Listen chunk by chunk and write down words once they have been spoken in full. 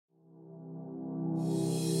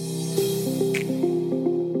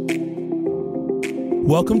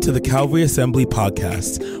Welcome to the Calvary Assembly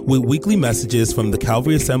Podcast, with weekly messages from the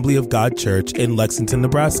Calvary Assembly of God Church in Lexington,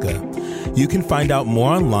 Nebraska. You can find out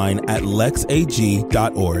more online at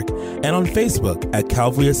lexag.org and on Facebook at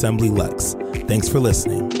Calvary Assembly Lex. Thanks for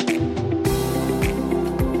listening.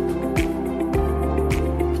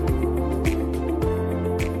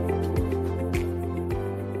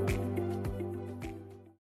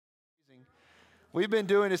 We've been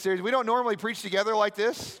doing a series. We don't normally preach together like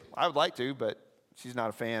this. I would like to, but she's not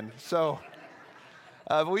a fan. So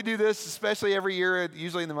we do this especially every year,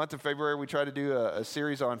 usually in the month of February. We try to do a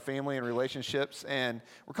series on family and relationships, and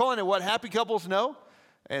we're calling it What Happy Couples Know.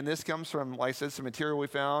 And this comes from, like I said, some material we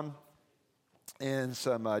found and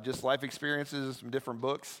some just life experiences, some different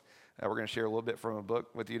books. We're going to share a little bit from a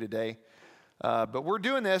book with you today. But we're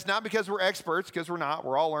doing this not because we're experts, because we're not.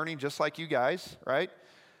 We're all learning just like you guys, right?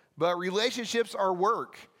 But relationships are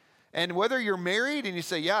work. And whether you're married and you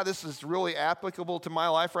say, yeah, this is really applicable to my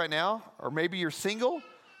life right now, or maybe you're single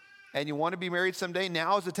and you want to be married someday,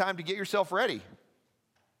 now is the time to get yourself ready.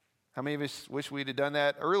 How many of us wish we'd have done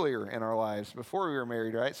that earlier in our lives before we were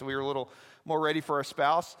married, right? So we were a little more ready for our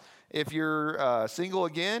spouse. If you're single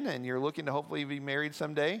again and you're looking to hopefully be married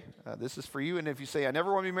someday, this is for you. And if you say, I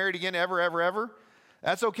never want to be married again, ever,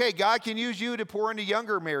 that's okay. God can use you to pour into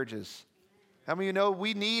younger marriages. How many of you know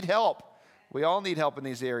we need help? We all need help in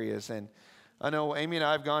these areas. And I know Amy and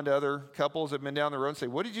I have gone to other couples that have been down the road and say,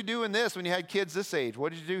 what did you do in this when you had kids this age?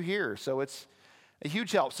 What did you do here? So it's a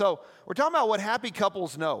huge help. So we're talking about what happy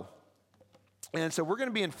couples know. And so we're going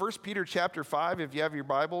to be in 1 Peter chapter 5. If you have your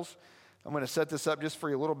Bibles, I'm going to set this up just for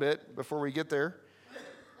you a little bit before we get there.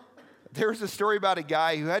 There's a story about a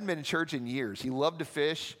guy who hadn't been in church in years. He loved to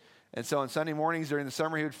fish. And so on Sunday mornings during the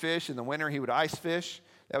summer, he would fish. In the winter, he would ice fish.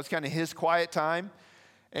 That was kind of his quiet time.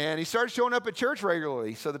 And he started showing up at church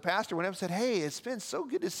regularly. So the pastor went up and said, hey, it's been so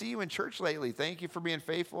good to see you in church lately. Thank you for being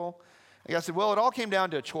faithful. And I said, well, it all came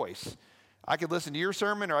down to a choice. I could listen to your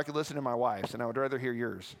sermon or I could listen to my wife's, and I would rather hear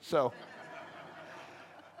yours. So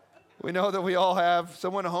we know that we all have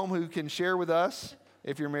someone at home who can share with us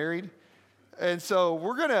if you're married. And so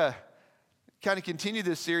we're going to kind of continue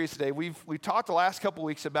this series today. We've talked the last couple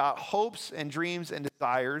weeks about hopes and dreams and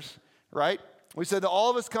desires, right? We said that all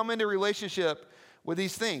of us come into a relationship with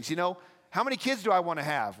these things. You know, how many kids do I want to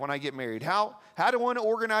have when I get married? How do I want to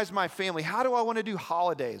organize my family? How do I want to do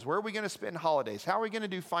holidays? Where are we going to spend holidays? How are we going to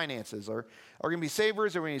do finances? Are we going to be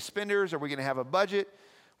savers? Are we going to be spenders? Are we going to have a budget?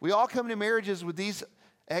 We all come to marriages with these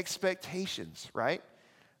expectations, right?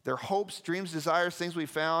 They're hopes, dreams, desires, things we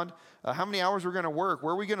found. How many hours we're going to work?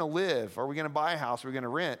 Where are we going to live? Are we going to buy a house? Are we going to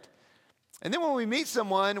rent? And then when we meet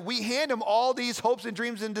someone, we hand them all these hopes and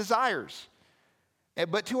dreams and desires.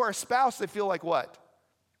 But to our spouse, they feel like what?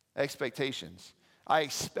 Expectations. I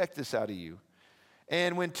expect this out of you.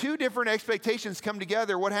 And when two different expectations come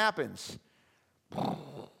together, what happens?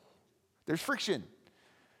 There's friction.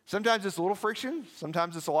 Sometimes it's a little friction.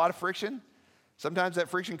 Sometimes it's a lot of friction. Sometimes that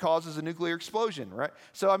friction causes a nuclear explosion, right?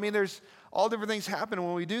 So, I mean, there's all different things happen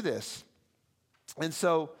when we do this. And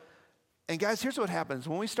guys, here's what happens.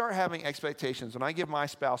 When we start having expectations, when I give my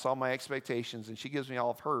spouse all my expectations and she gives me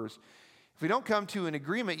all of hers, if we don't come to an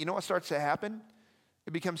agreement, you know what starts to happen?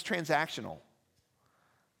 It becomes transactional.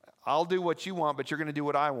 I'll do what you want, but you're going to do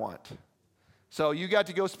what I want. So you got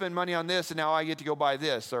to go spend money on this, and now I get to go buy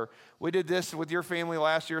this. Or we did this with your family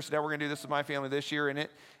last year, so now we're going to do this with my family this year. And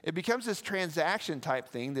it becomes this transaction type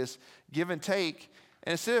thing, this give and take.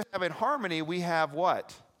 And instead of having harmony, we have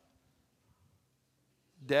what?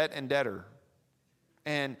 Debt and debtor.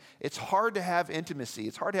 And it's hard to have intimacy.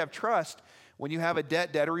 It's hard to have trust when you have a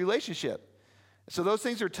debt-debtor relationship. So those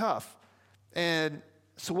things are tough. And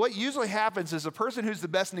so what usually happens is the person who's the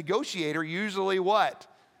best negotiator usually what?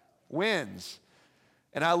 Wins.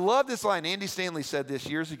 And I love this line. Andy Stanley said this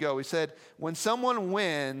years ago. He said, when someone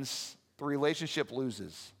wins, the relationship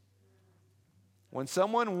loses. When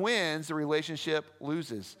someone wins, the relationship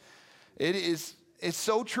loses. It's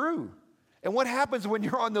so true. And what happens when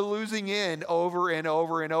you're on the losing end over and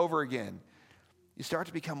over and over again? You start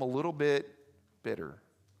to become a little bit bitter,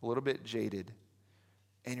 a little bit jaded,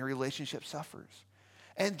 and your relationship suffers.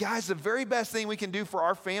 And guys, the very best thing we can do for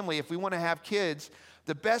our family, if we want to have kids,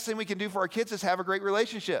 the best thing we can do for our kids is have a great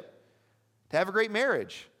relationship, to have a great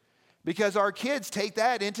marriage, because our kids take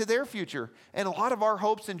that into their future. And a lot of our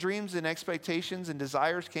hopes and dreams and expectations and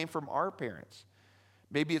desires came from our parents.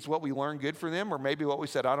 Maybe it's what we learned good for them, or maybe what we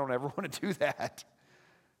said, I don't ever want to do that.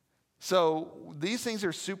 So these things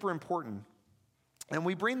are super important. And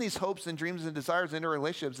we bring these hopes and dreams and desires into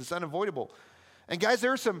relationships. It's unavoidable. And guys,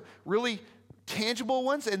 there are some really tangible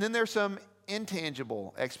ones, and then there's some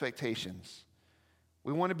intangible expectations.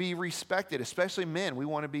 We want to be respected, especially men. We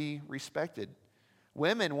want to be respected.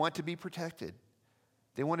 Women want to be protected.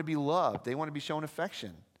 They want to be loved. They want to be shown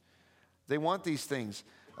affection. They want these things.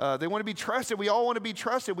 They want to be trusted. We all want to be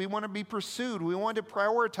trusted. We want to be pursued. We want to be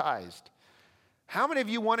prioritized. How many of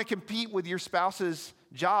you want to compete with your spouse's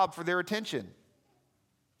job for their attention?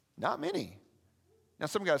 Not many. Now,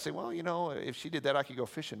 some guys say, well, you know, if she did that, I could go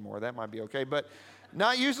fishing more. That might be okay, but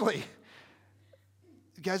not usually.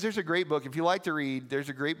 Guys, there's a great book. If you like to read, there's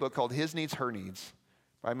a great book called His Needs, Her Needs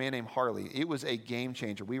by a man named Harley. It was a game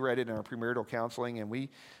changer. We read it in our premarital counseling, and we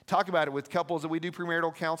talk about it with couples that we do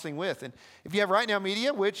premarital counseling with. And if you have Right Now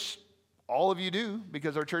Media, which all of you do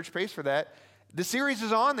because our church pays for that, the series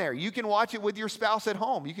is on there. You can watch it with your spouse at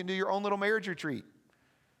home. You can do your own little marriage retreat.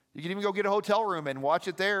 You can even go get a hotel room and watch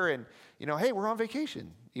it there and, you know, hey, we're on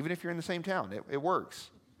vacation, even if you're in the same town. It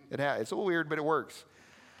works. It's a little weird, but it works.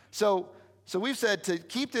 So we've said to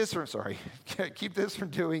keep this from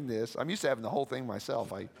doing this. I'm used to having the whole thing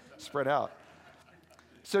myself. I spread out.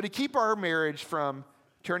 So to keep our marriage from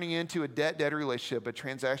turning into a debt-debtor relationship, a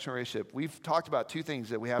transactional relationship, we've talked about two things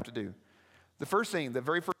that we have to do. The first thing, the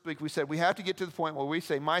very first week we said we have to get to the point where we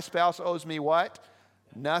say, my spouse owes me what?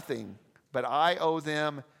 Nothing, but I owe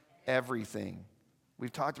them everything.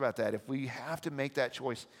 We've talked about that. If we have to make that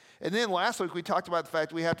choice. And then last week we talked about the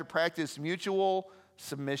fact we have to practice mutual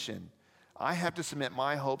submission. I have to submit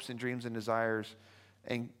my hopes and dreams and desires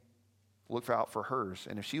and look out for hers.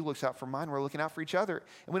 And if she looks out for mine, we're looking out for each other.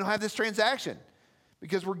 And we don't have this transaction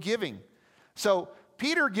because we're giving. So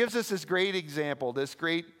Peter gives us this great example, this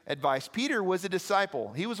great advice. Peter was a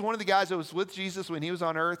disciple. He was one of the guys that was with Jesus when he was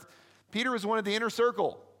on earth. Peter was one of the inner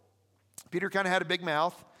circle. Peter kind of had a big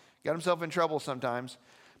mouth, got himself in trouble sometimes.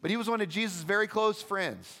 But he was one of Jesus' very close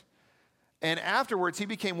friends. And afterwards, he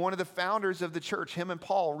became one of the founders of the church. Him and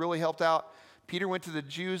Paul really helped out. Peter went to the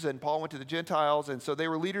Jews and Paul went to the Gentiles, and so they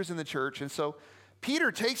were leaders in the church. And so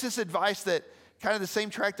Peter takes this advice that kind of the same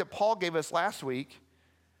track that Paul gave us last week,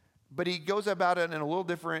 but he goes about it in a little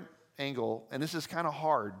different angle, and this is kind of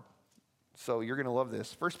hard. So you're going to love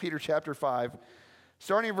this. 1 Peter chapter 5,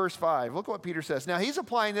 starting in verse 5. Look what Peter says. Now, he's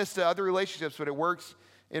applying this to other relationships, but it works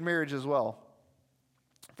in marriage as well.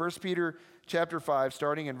 1 Peter chapter 5,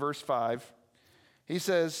 starting in verse 5, he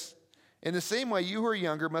says, in the same way, you who are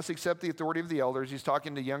younger must accept the authority of the elders. He's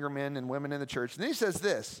talking to younger men and women in the church. And then he says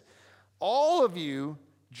this, all of you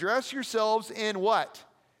dress yourselves in what?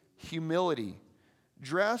 Humility.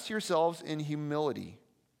 Dress yourselves in humility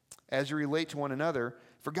as you relate to one another.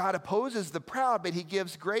 For God opposes the proud, but he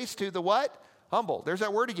gives grace to the what? Humble. There's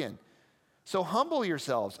that word again. So humble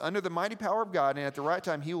yourselves under the mighty power of God, and at the right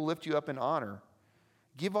time he will lift you up in honor.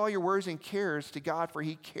 Give all your worries and cares to God, for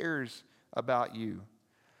he cares about you.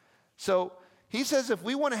 So he says if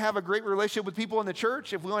we want to have a great relationship with people in the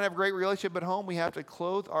church, if we want to have a great relationship at home, we have to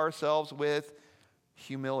clothe ourselves with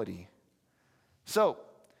humility. So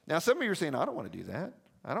now some of you are saying, I don't want to do that.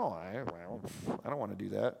 I don't want to do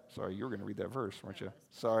that. Sorry, you were going to read that verse, weren't you?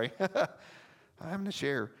 Sorry. I'm going to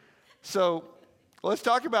share. So let's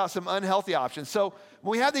talk about some unhealthy options. So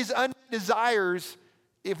when we have these desires,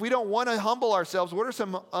 if we don't want to humble ourselves, what are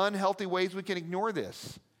some unhealthy ways we can ignore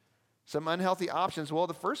this? Some unhealthy options. Well,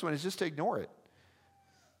 the first one is just to ignore it.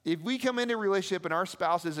 If we come into a relationship and our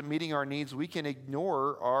spouse isn't meeting our needs, we can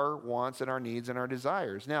ignore our wants and our needs and our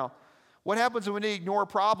desires. Now, what happens when we ignore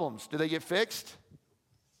problems? Do they get fixed?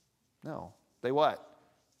 No. They what?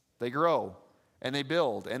 They grow and they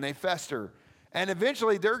build and they fester. And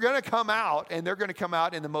eventually they're going to come out, and they're going to come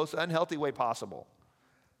out in the most unhealthy way possible.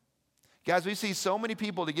 Guys, we see so many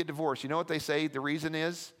people that get divorced. You know what they say the reason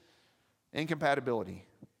is? Incompatibility.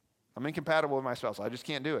 I'm incompatible with my spouse. I just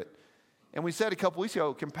can't do it. And we said a couple weeks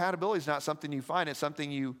ago, compatibility is not something you find. It's something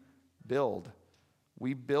you build.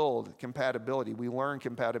 We build compatibility. We learn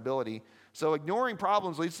compatibility. So ignoring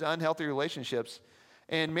problems leads to unhealthy relationships.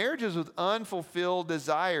 And marriages with unfulfilled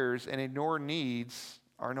desires and ignored needs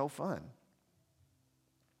are no fun.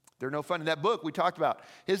 They're no fun. In that book we talked about,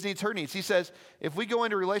 His Needs, Her Needs, he says, if we go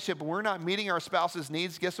into a relationship and we're not meeting our spouse's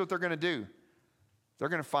needs, guess what they're going to do? They're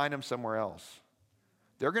going to find them somewhere else.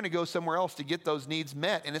 They're going to go somewhere else to get those needs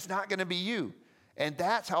met, and it's not going to be you. And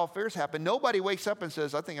that's how affairs happen. Nobody wakes up and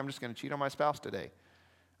says, I think I'm just going to cheat on my spouse today.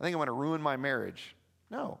 I think I'm going to ruin my marriage.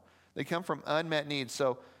 No, they come from unmet needs.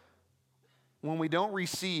 So when we don't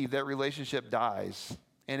receive, that relationship dies,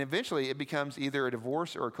 and eventually it becomes either a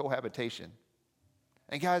divorce or a cohabitation.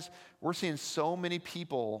 And guys, we're seeing so many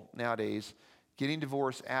people nowadays getting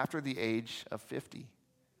divorced after the age of 50.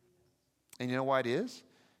 And you know why it is?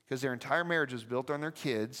 Because their entire marriage was built on their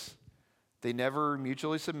kids. They never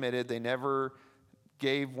mutually submitted. They never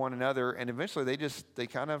gave one another. And eventually they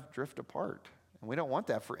kind of drift apart. And we don't want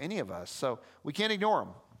that for any of us. So we can't ignore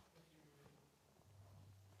them.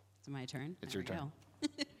 It's my turn. It's your turn.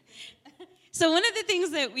 So one of the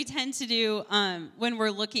things that we tend to do when we're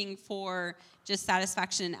looking for just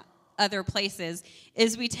satisfaction in other places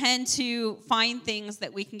is we tend to find things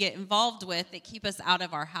that we can get involved with that keep us out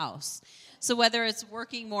of our house. So whether it's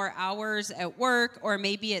working more hours at work, or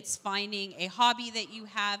maybe it's finding a hobby that you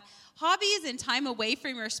have. Hobbies and time away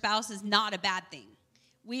from your spouse is not a bad thing.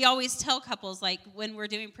 We always tell couples, like when we're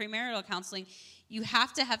doing premarital counseling, you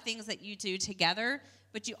have to have things that you do together,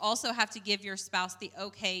 but you also have to give your spouse the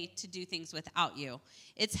okay to do things without you.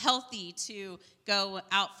 It's healthy to go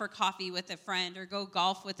out for coffee with a friend, or go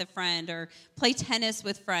golf with a friend, or play tennis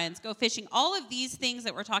with friends, go fishing. All of these things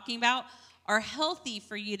that we're talking about are healthy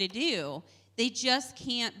for you to do. They just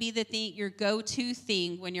can't be the thing, your go-to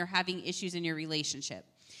thing when you're having issues in your relationship.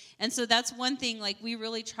 And so that's one thing, like, we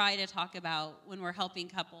really try to talk about when we're helping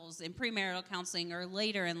couples in premarital counseling or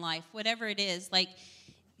later in life, whatever it is. Like,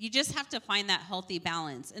 you just have to find that healthy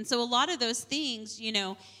balance. And so a lot of those things, you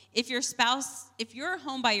know, if you're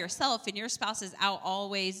home by yourself and your spouse is out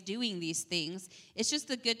always doing these things, it's just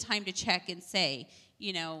a good time to check and say,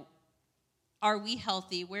 you know, are we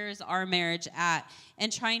healthy? Where is our marriage at?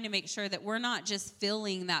 And trying to make sure that we're not just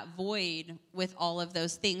filling that void with all of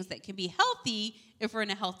those things that can be healthy if we're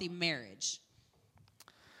in a healthy marriage.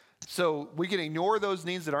 So we can ignore those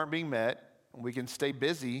needs that aren't being met. We can stay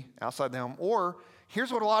busy outside the home. Or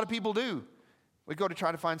here's what a lot of people do. We go to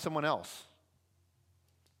try to find someone else.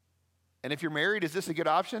 And if you're married, is this a good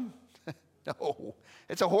option? No,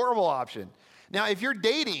 it's a horrible option. Now, if you're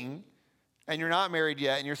dating and you're not married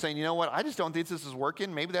yet, and you're saying, you know what, I just don't think this is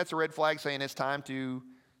working, maybe that's a red flag saying it's time to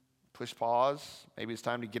push pause. Maybe it's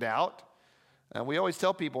time to get out. And we always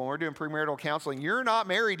tell people when we're doing premarital counseling, you're not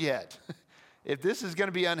married yet. If this is going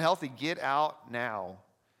to be unhealthy, get out now,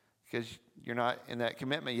 because you're not in that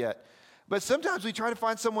commitment yet. But sometimes we try to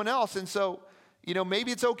find someone else. And so, you know,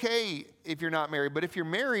 maybe it's okay if you're not married. But if you're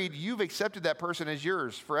married, you've accepted that person as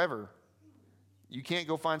yours forever. You can't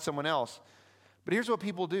go find someone else. But here's what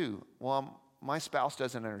people do. Well, my spouse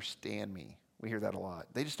doesn't understand me. We hear that a lot.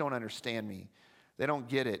 They just don't understand me. They don't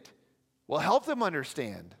get it. Well, help them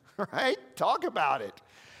understand, right? Talk about it.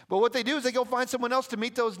 But what they do is they go find someone else to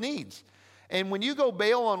meet those needs. And when you go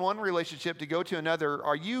bail on one relationship to go to another,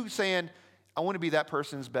 are you saying, I want to be that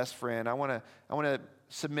person's best friend. I want to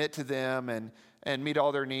submit to them and meet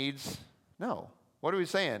all their needs? No. What are we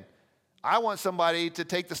saying? I want somebody to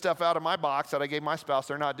take the stuff out of my box that I gave my spouse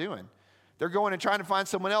they're not doing. They're going and trying to find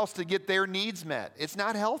someone else to get their needs met. It's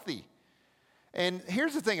not healthy. And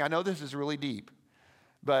here's the thing. I know this is really deep.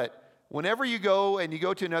 But whenever you go and you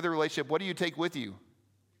go to another relationship, what do you take with you?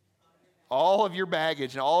 All of your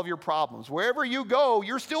baggage and all of your problems. Wherever you go,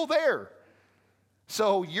 you're still there.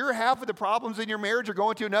 So your half of the problems in your marriage are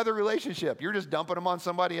going to another relationship. You're just dumping them on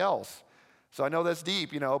somebody else. So I know that's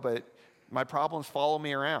deep, but my problems follow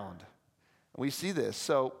me around. We see this.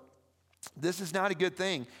 So this is not a good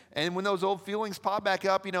thing. And when those old feelings pop back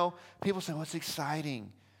up, people say, what's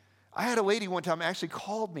exciting? I had a lady one time actually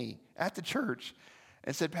called me at the church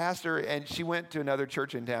and said, Pastor, and she went to another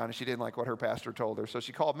church in town and she didn't like what her pastor told her. So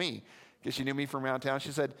she called me because she knew me from around town.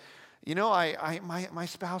 She said, my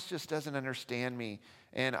spouse just doesn't understand me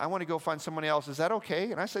and I want to go find someone else. Is that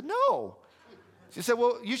okay? And I said, no. She said,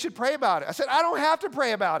 well, you should pray about it. I said, I don't have to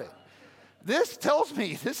pray about it. This tells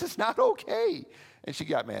me this is not okay. And she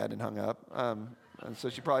got mad and hung up. And so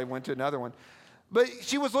she probably went to another one. But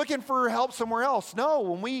she was looking for help somewhere else.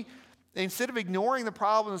 No, instead of ignoring the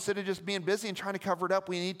problem, instead of just being busy and trying to cover it up,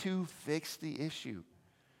 we need to fix the issue.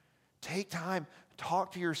 Take time,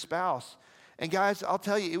 talk to your spouse. And guys, I'll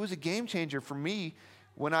tell you, it was a game changer for me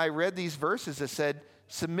when I read these verses that said,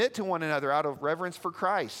 submit to one another out of reverence for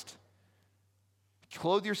Christ.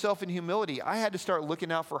 Clothe yourself in humility. I had to start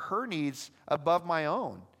looking out for her needs above my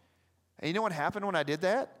own. And you know what happened when I did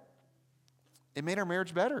that? It made our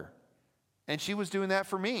marriage better. And she was doing that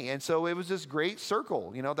for me. And so it was this great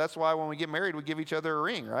circle. That's why when we get married, we give each other a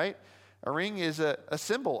ring, right? A ring is a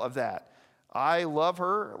symbol of that. I love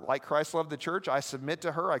her like Christ loved the church. I submit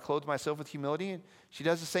to her. I clothe myself with humility. And she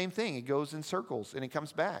does the same thing. It goes in circles and it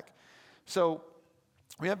comes back. So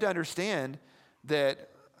we have to understand that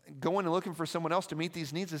going and looking for someone else to meet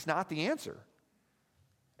these needs is not the answer.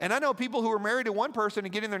 And I know people who are married to one person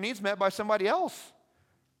and getting their needs met by somebody else.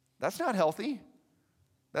 That's not healthy.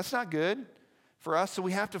 That's not good for us. So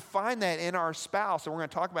we have to find that in our spouse. And we're going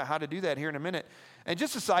to talk about how to do that here in a minute. And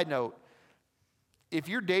just a side note, if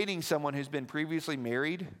you're dating someone who's been previously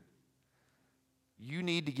married, you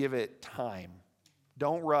need to give it time.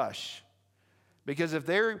 Don't rush. Because if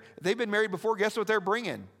they've been married before, guess what they're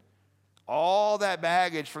bringing? all that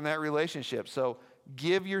baggage from that relationship. So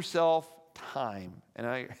give yourself time.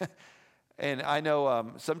 And I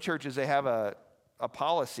know some churches, they have a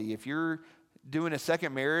policy. If you're doing a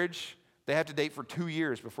second marriage, they have to date for 2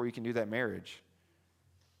 years before you can do that marriage.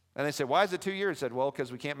 And they said, why is it 2 years? I said, well,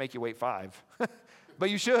 because we can't make you wait 5. But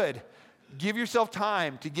you should. Give yourself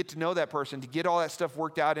time to get to know that person, to get all that stuff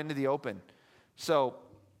worked out into the open. So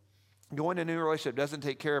going to a new relationship doesn't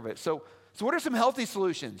take care of it. So what are some healthy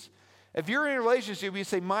solutions? If you're in a relationship, you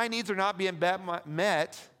say, my needs are not being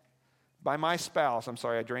met by my spouse. I'm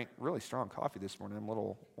sorry, I drank really strong coffee this morning. I'm a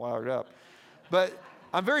little wired up. But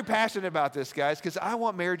I'm very passionate about this, guys, because I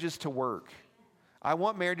want marriages to work. I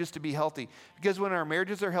want marriages to be healthy. Because when our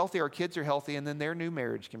marriages are healthy, our kids are healthy, and then their new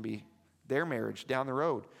marriage can be their marriage down the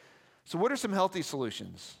road. So what are some healthy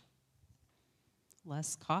solutions?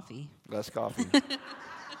 Less coffee. Less coffee.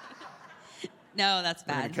 No, that's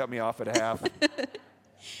You're bad. going to cut me off at half.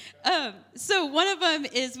 So one of them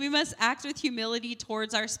is we must act with humility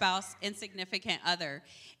towards our spouse and significant other.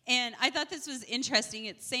 And I thought this was interesting.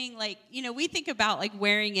 It's saying, like, we think about like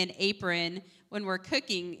wearing an apron when we're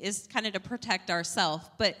cooking is kind of to protect ourselves.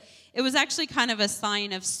 But it was actually kind of a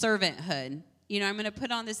sign of servanthood. I'm going to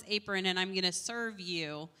put on this apron and I'm going to serve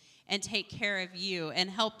you and take care of you and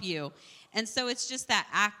help you. And so it's just that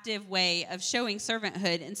active way of showing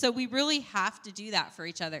servanthood. And so we really have to do that for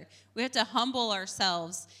each other. We have to humble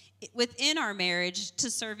ourselves within our marriage to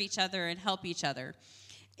serve each other and help each other.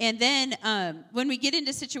 And then when we get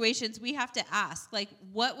into situations, we have to ask, like,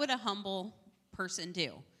 what would a humble person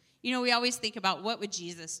do? We always think about what would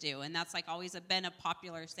Jesus do? And that's like always been a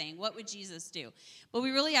popular saying, what would Jesus do? But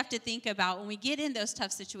we really have to think about when we get in those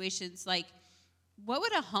tough situations, like, what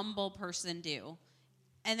would a humble person do?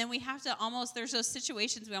 And then we have to there's those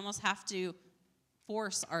situations we almost have to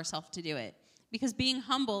force ourselves to do it. Because being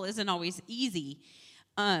humble isn't always easy.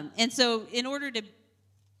 And so in order to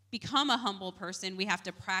become a humble person, we have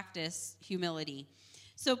to practice humility.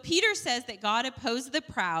 So Peter says that God opposes the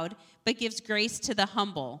proud, but gives grace to the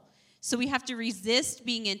humble. So we have to resist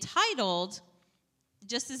being entitled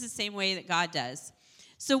just as the same way that God does.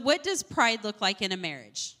 So what does pride look like in a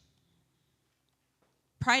marriage?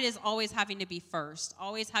 Pride is always having to be first,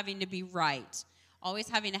 always having to be right, always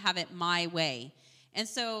having to have it my way. And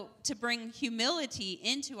so to bring humility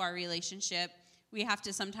into our relationship, we have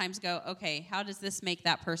to sometimes go, okay, how does this make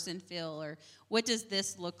that person feel? Or what does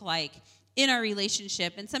this look like in our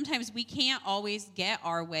relationship? And sometimes we can't always get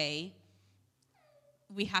our way.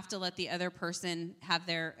 We have to let the other person have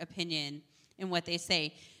their opinion in what they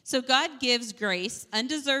say. So God gives grace,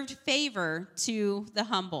 undeserved favor to the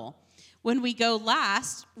humble. When we go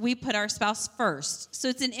last, we put our spouse first. So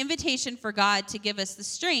it's an invitation for God to give us the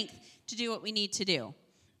strength to do what we need to do.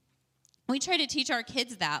 We try to teach our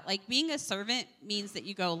kids that. Like, being a servant means that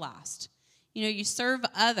you go last. You serve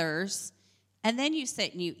others, and then you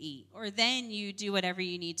sit and you eat, or then you do whatever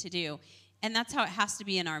you need to do. And that's how it has to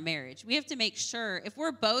be in our marriage. We have to make sure, if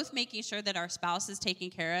we're both making sure that our spouse is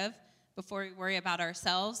taken care of before we worry about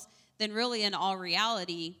ourselves, then really in all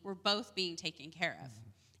reality, we're both being taken care of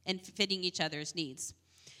and fitting each other's needs.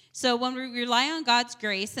 So when we rely on God's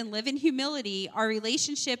grace and live in humility, our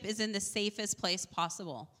relationship is in the safest place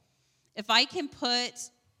possible. If I can put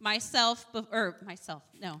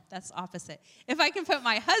that's opposite. If I can put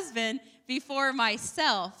my husband before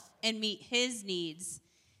myself and meet his needs,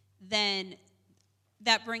 then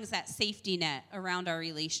that brings that safety net around our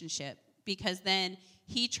relationship, because then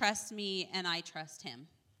he trusts me and I trust him.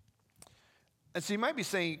 And so you might be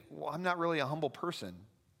saying, well, I'm not really a humble person.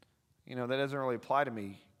 That doesn't really apply to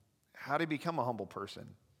me. How do you become a humble person?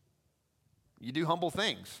 You do humble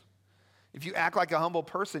things. If you act like a humble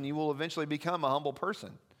person, you will eventually become a humble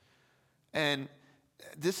person. And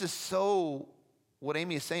this is what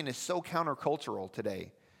Amy is saying is so countercultural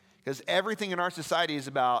today. Because everything in our society is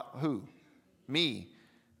about who? Me.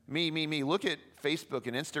 Me. Look at Facebook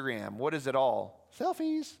and Instagram. What is it all?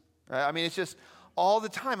 Selfies. Right? I mean, it's just all the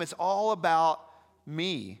time. It's all about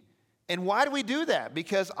me. And why do we do that?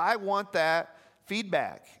 Because I want that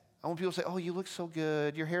feedback. I want people to say, oh, you look so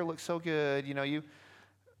good. Your hair looks so good.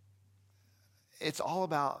 It's all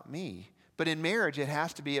about me. But in marriage, it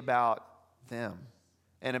has to be about them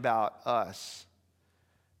and about us.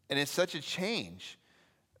 And it's such a change.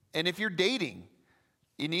 And if you're dating,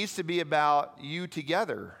 it needs to be about you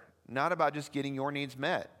together, not about just getting your needs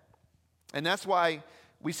met. And that's why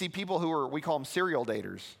we see people we call them serial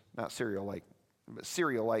daters. Not serial, but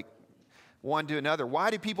serial, like one to another. Why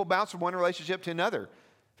do people bounce from one relationship to another?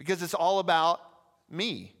 Because it's all about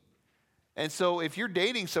me. And so if you're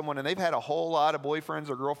dating someone and they've had a whole lot of boyfriends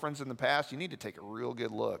or girlfriends in the past, you need to take a real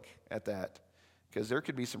good look at that because there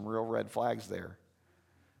could be some real red flags there.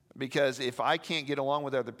 Because if I can't get along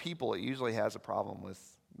with other people, it usually has a problem with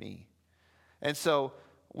me. And so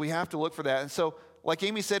we have to look for that. And so, like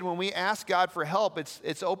Amy said, when we ask God for help,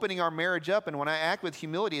 it's opening our marriage up. And when I act with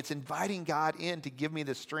humility, it's inviting God in to give me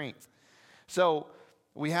the strength. So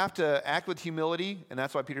we have to act with humility, and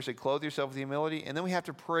that's why Peter said, clothe yourself with humility. And then we have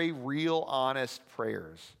to pray real, honest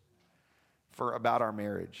prayers about our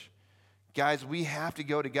marriage. Guys, we have to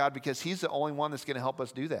go to God because he's the only one that's going to help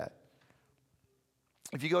us do that.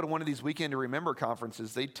 If you go to one of these Weekend to Remember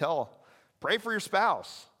conferences, they pray for your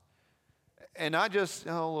spouse. And not just,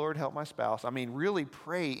 oh, Lord, help my spouse. I mean, really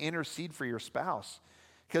pray, intercede for your spouse.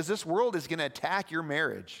 Because this world is going to attack your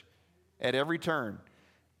marriage at every turn.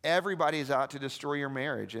 Everybody is out to destroy your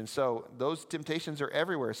marriage. And so those temptations are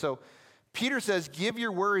everywhere. So Peter says, give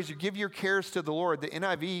your worries, you give your cares to the Lord. The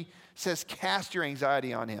NIV says, cast your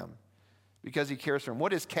anxiety on him because he cares for him.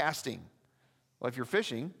 What is casting? Well, if you're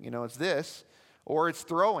fishing, it's this, or it's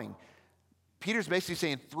throwing. Peter's basically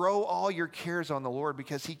saying, throw all your cares on the Lord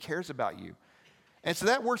because he cares about you. And so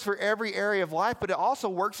that works for every area of life, but it also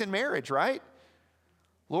works in marriage, right?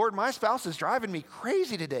 Lord, my spouse is driving me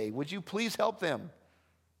crazy today. Would you please help them?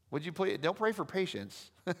 Would you please? Don't pray for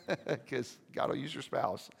patience because God will use your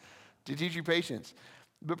spouse to teach you patience.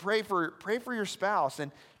 But pray for your spouse.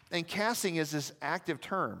 And casting is this active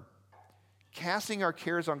term. Casting our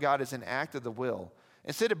cares on God is an act of the will.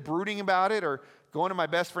 Instead of brooding about it or going to my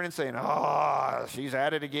best friend and saying, oh, she's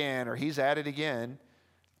at it again or he's at it again,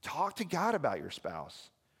 talk to God about your spouse.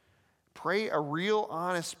 Pray a real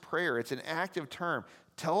honest prayer. It's an active term.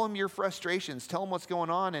 Tell him your frustrations. Tell him what's going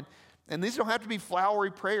on. And these don't have to be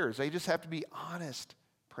flowery prayers. They just have to be honest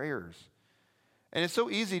prayers. And it's so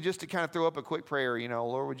easy just to kind of throw up a quick prayer,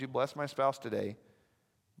 Lord, would you bless my spouse today?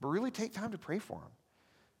 But really take time to pray for him.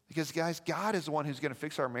 Because, guys, God is the one who's going to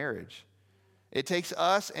fix our marriage. It takes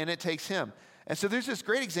us and it takes him. And so there's this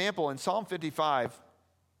great example in Psalm 55.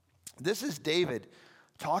 This is David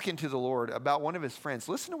talking to the Lord about one of his friends.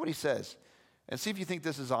 Listen to what he says and see if you think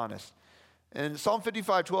this is honest. In Psalm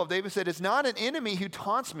 55:12, David said, it's not an enemy who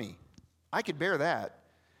taunts me. I could bear that.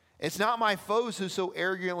 It's not my foes who so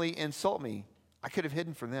arrogantly insult me. I could have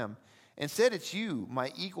hidden from them. Instead, it's you,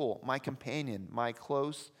 my equal, my companion, my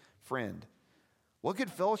close friend. What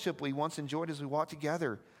good fellowship we once enjoyed as we walked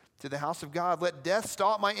together to the house of God. Let death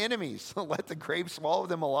stop my enemies. Let the grave swallow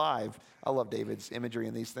them alive. I love David's imagery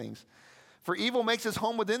in these things. For evil makes its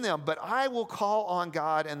home within them, but I will call on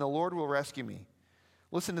God and the Lord will rescue me.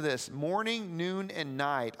 Listen to this. Morning, noon, and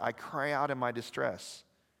night, I cry out in my distress,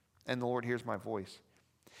 and the Lord hears my voice.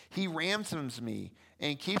 He ransoms me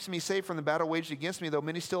and keeps me safe from the battle waged against me, though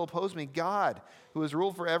many still oppose me. God, who has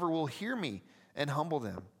ruled forever, will hear me and humble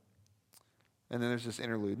them. And then there's this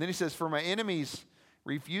interlude. Then he says, for my enemies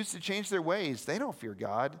refuse to change their ways. They don't fear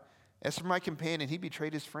God. As for my companion, he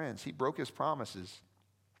betrayed his friends. He broke his promises.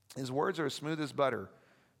 His words are as smooth as butter,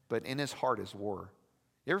 but in his heart is war.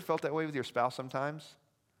 You ever felt that way with your spouse sometimes?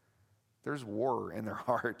 There's war in their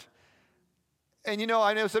heart. And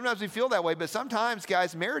I know sometimes we feel that way, but sometimes,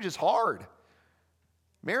 guys, marriage is hard.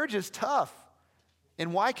 Marriage is tough.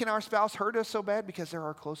 And why can our spouse hurt us so bad? Because they're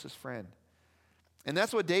our closest friend. And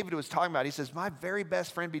that's what David was talking about. He says, my very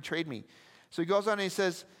best friend betrayed me. So he goes on and he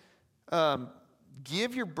says,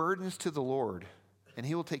 give your burdens to the Lord, and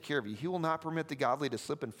he will take care of you. He will not permit the godly to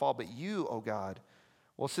slip and fall, but you, O God,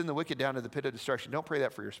 will send the wicked down to the pit of destruction. Don't pray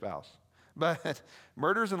that for your spouse. But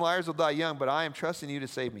murderers and liars will die young, but I am trusting you to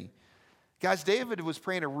save me. Guys, David was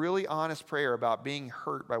praying a really honest prayer about being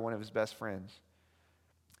hurt by one of his best friends.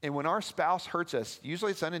 And when our spouse hurts us,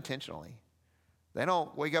 usually it's unintentionally. They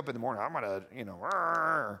don't wake up in the morning, I'm going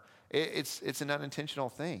to, it's an unintentional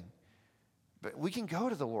thing. But we can go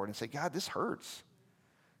to the Lord and say, God, this hurts.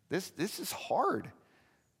 This is hard.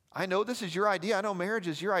 I know this is your idea. I know marriage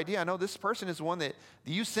is your idea. I know this person is the one that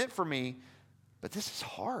you sent for me, but this is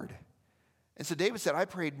hard. And so David said, I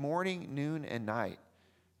prayed morning, noon, and night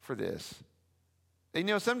for this.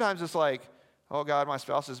 And sometimes it's like, oh God, my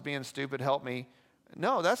spouse is being stupid, help me.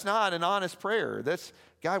 No, that's not an honest prayer. That's,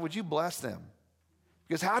 God, would you bless them?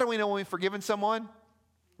 Because how do we know when we've forgiven someone?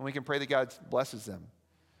 When we can pray that God blesses them.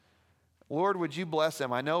 Lord, would you bless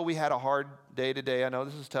them? I know we had a hard day today. I know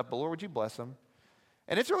this is tough, but Lord, would you bless them?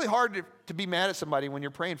 And it's really hard to be mad at somebody when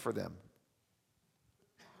you're praying for them.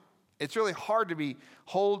 It's really hard to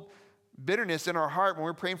hold bitterness in our heart when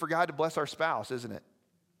we're praying for God to bless our spouse, isn't it?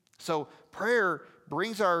 So prayer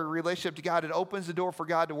brings our relationship to God. It opens the door for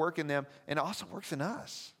God to work in them, and it also works in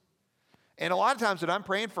us. And a lot of times when I'm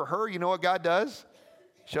praying for her, you know what God does?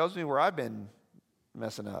 Shows me where I've been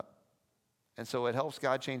messing up. And so it helps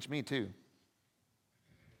God change me too.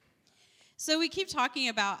 So we keep talking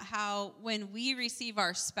about how when we receive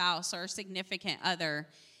our spouse or significant other,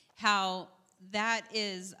 how that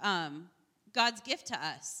is God's gift to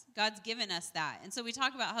us. God's given us that. And so we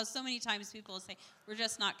talk about how so many times people say, we're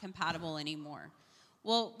just not compatible anymore.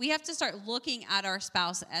 Well, we have to start looking at our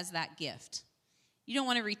spouse as that gift. You don't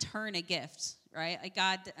want to return a gift, right? Like,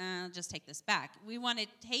 God, just take this back. We want to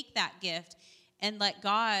take that gift and let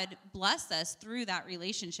God bless us through that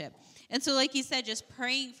relationship. And so, like you said, just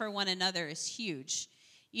praying for one another is huge.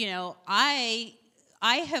 You know, I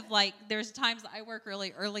have, like, there's times I work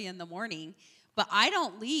really early in the morning, but I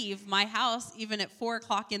don't leave my house even at 4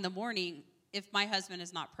 o'clock in the morning if my husband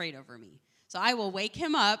has not prayed over me. So I will wake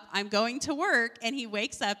him up. I'm going to work, and he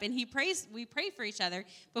wakes up, and he prays. We pray for each other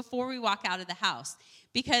before we walk out of the house,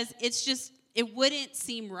 because it's just, it wouldn't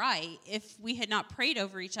seem right if we had not prayed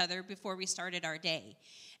over each other before we started our day.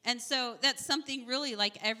 And so that's something really,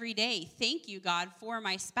 like, every day. Thank you, God, for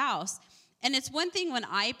my spouse. And it's one thing when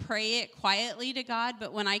I pray it quietly to God,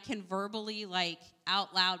 but when I can verbally, like,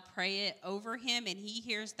 out loud pray it over him, and he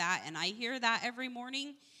hears that and I hear that every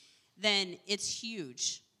morning, then it's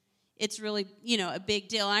huge. It's really, you know, a big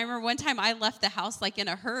deal. And I remember one time I left the house, like, in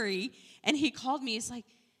a hurry, and he called me. He's like,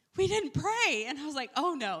 we didn't pray. And I was like,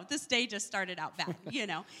 oh no, this day just started out bad, you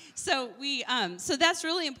know. So so that's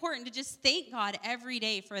really important, to just thank God every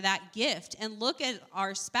day for that gift and look at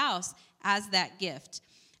our spouse as that gift.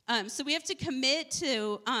 So we have to commit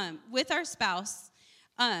to, with our spouse,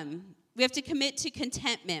 we have to commit to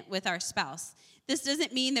contentment with our spouse. This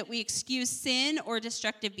doesn't mean that we excuse sin or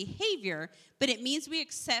destructive behavior, but it means we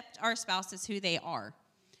accept our spouse as who they are.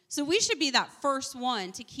 So we should be that first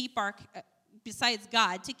one to keep besides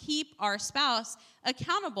God, to keep our spouse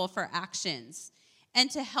accountable for actions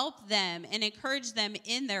and to help them and encourage them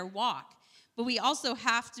in their walk. But we also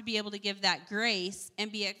have to be able to give that grace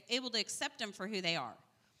and be able to accept them for who they are.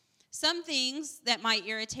 Some things that might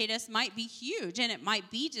irritate us might be huge, and it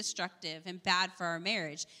might be destructive and bad for our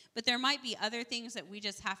marriage. But there might be other things that we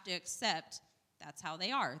just have to accept. That's how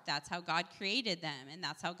they are. That's how God created them, and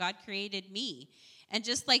that's how God created me. And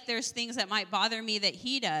just like there's things that might bother me that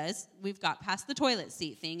he does, we've got past the toilet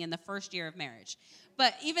seat thing in the first year of marriage.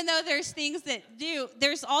 But even though there's things that do,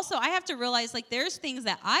 there's also, I have to realize, like, there's things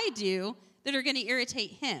that I do that are going to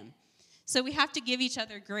irritate him. So we have to give each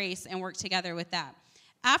other grace and work together with that.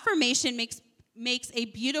 Affirmation makes a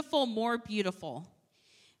beautiful more beautiful.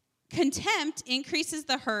 Contempt increases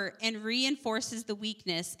the hurt and reinforces the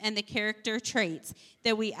weakness and the character traits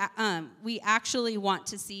that we actually want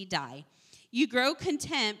to see die. You grow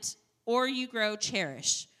contempt or you grow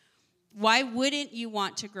cherish. Why wouldn't you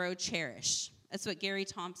want to grow cherish? That's what Gary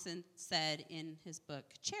Thompson said in his book,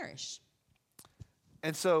 Cherish.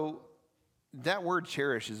 And so that word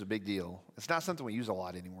cherish is a big deal. It's not something we use a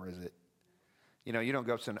lot anymore, is it? You know, you don't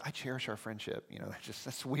go up saying, I cherish our friendship. You know,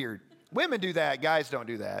 that's weird. Women do that. Guys don't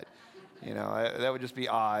do that. You know, that would just be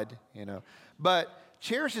odd, you know. But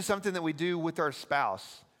cherish is something that we do with our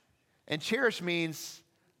spouse. And cherish means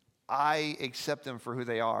I accept them for who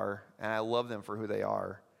they are, and I love them for who they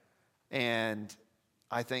are. And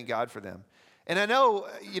I thank God for them. And I know,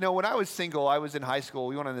 you know, when I was single, I was in high school.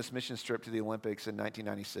 We went on this mission trip to the Olympics in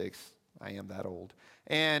 1996. I am that old.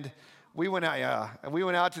 And we went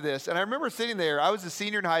out to this, and I remember sitting there. I was a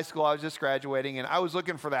senior in high school. I was just graduating, and I was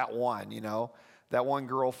looking for that one, you know, that one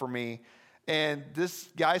girl for me. And this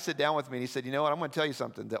guy sat down with me, and he said, you know what, I'm going to tell you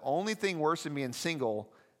something. The only thing worse than being single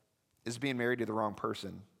is being married to the wrong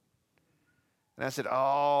person. And I said,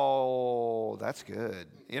 oh, that's good.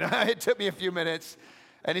 You know, it took me a few minutes.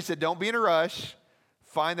 And he said, don't be in a rush.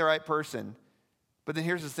 Find the right person. But then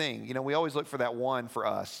here's the thing, you know, we always look for that one for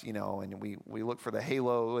us, you know, and we look for the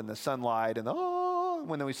halo and the sunlight and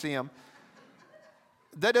when we see them.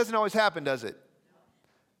 That doesn't always happen, does it?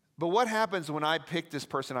 But what happens when I pick this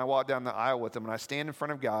person, I walk down the aisle with them, and I stand in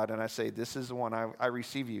front of God, and I say, this is the one, I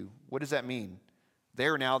receive you. What does that mean? They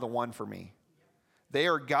are now the one for me. They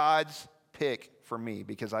are God's pick for me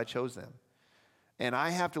because I chose them. And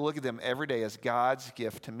I have to look at them every day as God's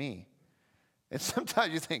gift to me. And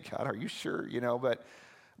sometimes you think, God, are you sure? You know, but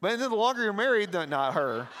then the longer you're married, not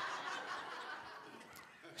her.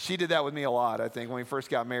 She did that with me a lot, I think, when we first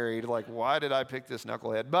got married. Like, why did I pick this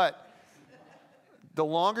knucklehead? But the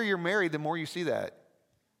longer you're married, the more you see that.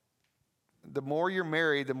 The more you're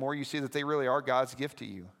married, the more you see that they really are God's gift to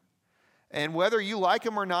you. And whether you like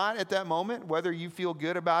them or not at that moment, whether you feel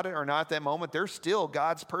good about it or not at that moment, they're still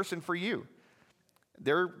God's person for you.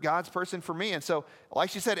 They're God's person for me. And so, like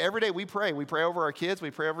she said, every day we pray. We pray over our kids. We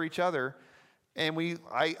pray over each other. And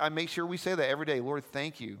I make sure we say that every day. Lord,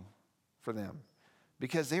 thank you for them.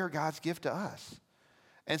 Because they are God's gift to us.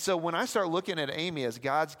 And so when I start looking at Amy as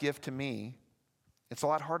God's gift to me, it's a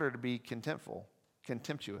lot harder to be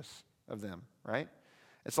contemptuous of them, right?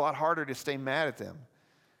 It's a lot harder to stay mad at them.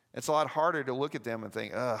 It's a lot harder to look at them and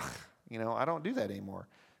think, ugh, I don't do that anymore.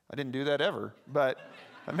 I didn't do that ever, but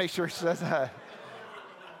I make sure she says that.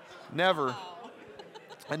 Never.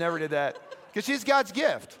 I never did that. Because she's God's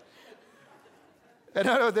gift. And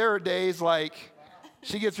I know there are days like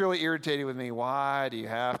she gets really irritated with me. Why do you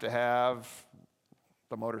have to have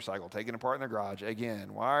the motorcycle taken apart in the garage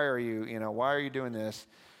again? Why are you doing this?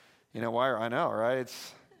 I know, right?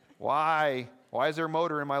 It's why is there a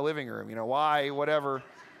motor in my living room? Why, whatever.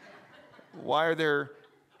 Why are there,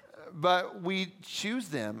 but we choose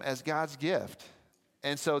them as God's gift.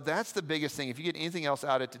 And so that's the biggest thing. If you get anything else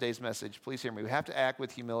out of today's message, please hear me. We have to act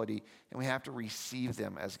with humility, and we have to receive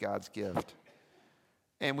them as God's gift.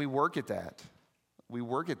 And we work at that. We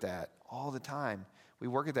work at that all the time. We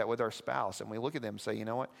work at that with our spouse, and we look at them and say, you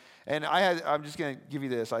know what? And I'm just going to give you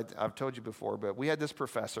this. I've told you before, but we had this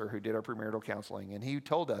professor who did our premarital counseling, and he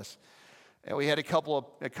told us, and we had a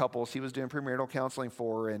couple of couples he was doing premarital counseling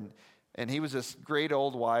for, and he was this great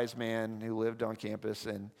old wise man who lived on campus,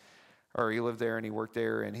 or he lived there and he worked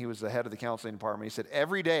there, and he was the head of the counseling department. He said,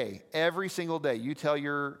 every single day, you tell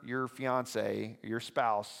your fiance, your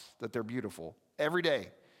spouse, that they're beautiful. Every day.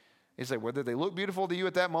 He said, whether they look beautiful to you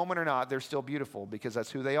at that moment or not, they're still beautiful because that's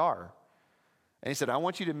who they are. And he said, I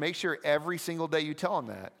want you to make sure every single day you tell them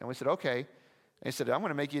that. And we said, okay. And he said, I'm going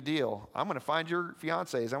to make you a deal. I'm going to find your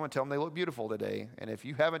fiancés. I'm going to tell them they look beautiful today. And if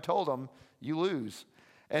you haven't told them, you lose.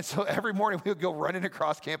 And so every morning we would go running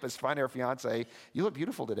across campus, find our fiance. You look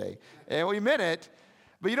beautiful today. And we meant it.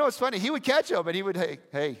 But what's funny? He would catch them and he would,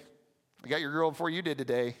 hey, I got your girl before you did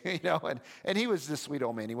today. And he was this sweet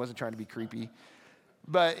old man. He wasn't trying to be creepy.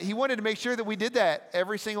 But he wanted to make sure that we did that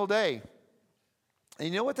every single day. And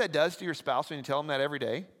you know what that does to your spouse when you tell them that every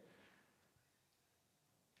day?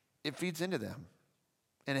 It feeds into them.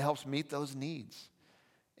 And it helps meet those needs.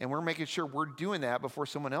 And we're making sure we're doing that before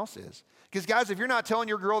someone else is. Because guys, if you're not telling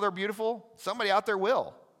your girl they're beautiful, somebody out there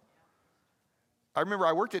will. I remember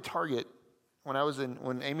I worked at Target when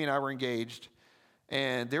Amy and I were engaged.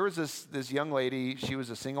 And there was this young lady. She was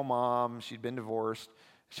a single mom. She'd been divorced.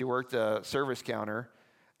 She worked a service counter.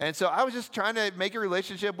 And so I was just trying to make a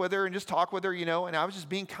relationship with her and just talk with her, and I was just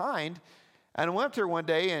being kind. And I went up to her one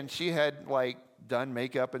day and she had done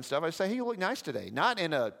makeup and stuff. I said, hey, you look nice today. Not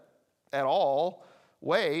in a at all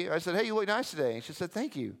way. I said, hey, you look nice today. And she said,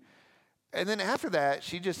 thank you. And then after that,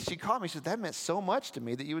 she caught me. She said, that meant so much to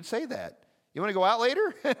me that you would say that. You want to go out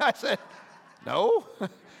later? And I said, no.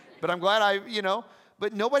 But I'm glad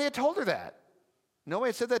but nobody had told her that. Nobody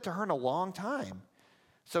had said that to her in a long time.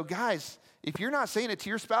 So guys, if you're not saying it to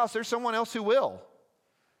your spouse, there's someone else who will.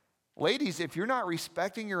 Ladies, if you're not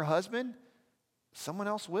respecting your husband, someone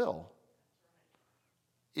else will.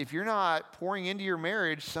 If you're not pouring into your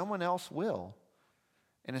marriage, someone else will.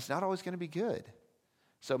 And it's not always going to be good.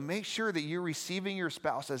 So make sure that you're receiving your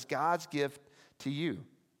spouse as God's gift to you.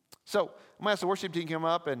 So I'm going to ask the worship team to come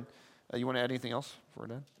up, and you want to add anything else before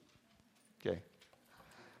we're done? Okay.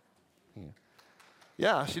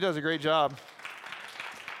 Yeah, she does a great job.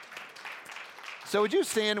 So would you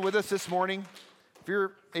stand with us this morning? If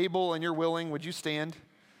you're able and you're willing, would you stand?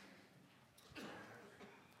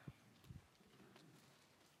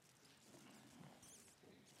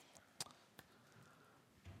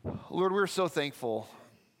 Lord, we're so thankful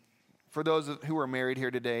for those who are married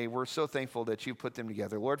here today. We're so thankful that you put them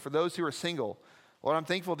together. Lord, for those who are single, Lord, I'm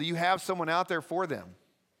thankful that you have someone out there for them.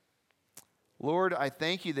 Lord, I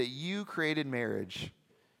thank you that you created marriage,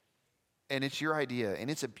 and it's your idea,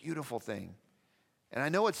 and it's a beautiful thing. And I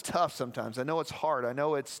know it's tough sometimes. I know it's hard. I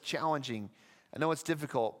know it's challenging. I know it's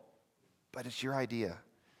difficult, but it's your idea.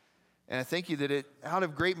 And I thank you that out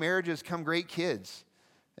of great marriages come great kids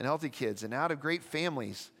and healthy kids, and out of great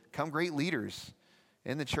families come great leaders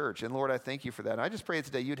in the church. And Lord, I thank you for that. And I just pray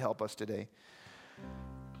today you'd help us today.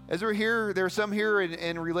 As we're here, there are some here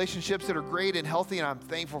in relationships that are great and healthy, and I'm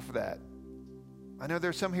thankful for that. I know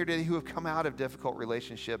there's some here today who have come out of difficult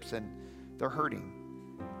relationships and they're hurting.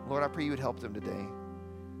 Lord, I pray you would help them today.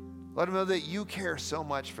 Let them know that you care so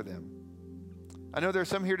much for them. I know there are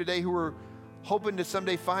some here today who are hoping to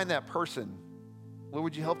someday find that person. Lord,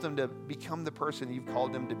 would you help them to become the person you've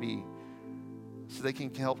called them to be so they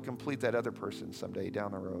can help complete that other person someday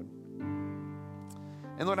down the road.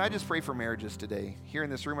 And Lord, I just pray for marriages today. Here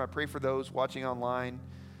in this room, I pray for those watching online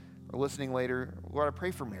or listening later. Lord, I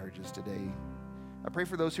pray for marriages today. I pray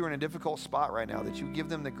for those who are in a difficult spot right now, that you give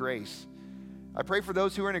them the grace. I pray for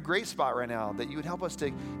those who are in a great spot right now, that you would help us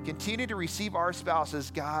to continue to receive our spouse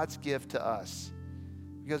as God's gift to us,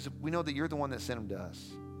 because we know that you're the one that sent them to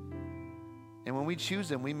us. And when we choose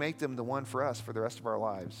them, we make them the one for us for the rest of our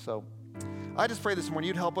lives. So I just pray this morning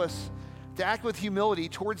you'd help us to act with humility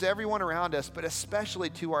towards everyone around us, but especially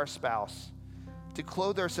to our spouse, to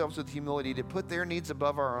clothe ourselves with humility, to put their needs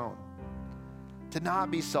above our own, to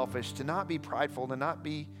not be selfish, to not be prideful, to not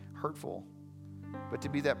be hurtful, but to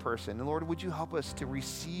be that person. And Lord, would you help us to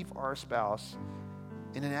receive our spouse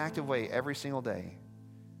in an active way every single day?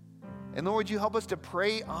 And Lord, would you help us to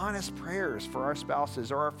pray honest prayers for our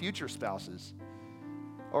spouses or our future spouses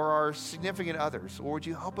or our significant others? Or would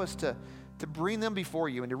you help us to bring them before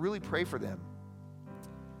you and to really pray for them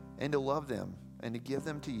and to love them and to give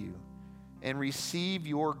them to you and receive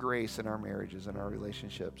your grace in our marriages and our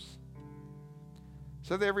relationships?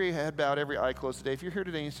 So with every head bowed, every eye closed today, if you're here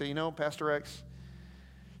today and you say, Pastor Rex,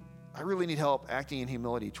 I really need help acting in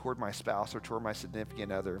humility toward my spouse or toward my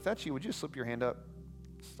significant other. If that's you, would you slip your hand up?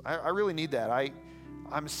 I really need that.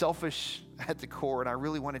 I'm selfish at the core, and I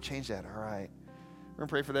really want to change that. All right. We're going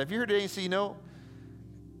to pray for that. If you're here today and say,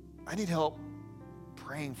 I need help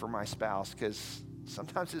praying for my spouse, because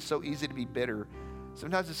sometimes it's so easy to be bitter.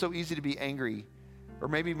 Sometimes it's so easy to be angry. Or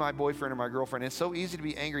maybe my boyfriend or my girlfriend. It's so easy to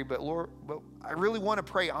be angry, but Lord, I really want to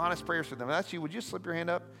pray honest prayers for them. If that's you, would you slip your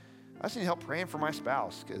hand up? I just need help praying for my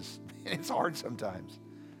spouse, because it's hard sometimes.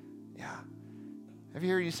 Yeah. Have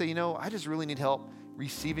you heard you say, I just really need help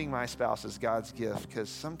receiving my spouse as God's gift, because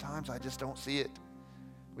sometimes I just don't see it.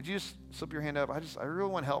 Would you just slip your hand up? I really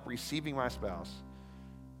want help receiving my spouse.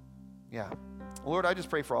 Yeah. Lord, I just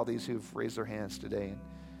pray for all these who've raised their hands today.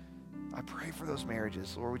 And I pray for those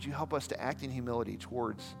marriages. Lord, would you help us to act in humility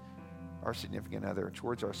towards our significant other,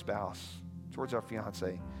 towards our spouse, towards our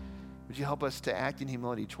fiance? Would you help us to act in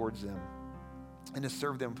humility towards them and to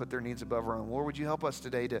serve them, put their needs above our own? Lord, would you help us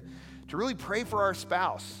today to really pray for our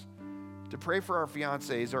spouse, to pray for our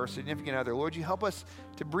fiancés or our significant other? Lord, you help us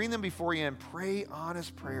to bring them before you and pray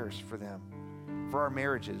honest prayers for them, for our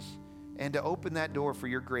marriages, and to open that door for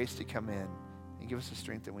your grace to come in and give us the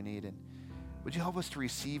strength that we need. And would you help us to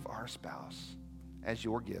receive our spouse as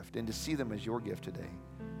your gift and to see them as your gift today?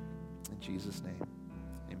 In Jesus' name,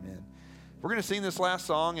 amen. We're going to sing this last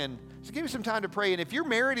song, and so give you some time to pray. And if you're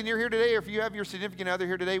married and you're here today, or if you have your significant other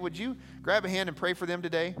here today, would you grab a hand and pray for them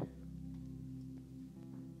today?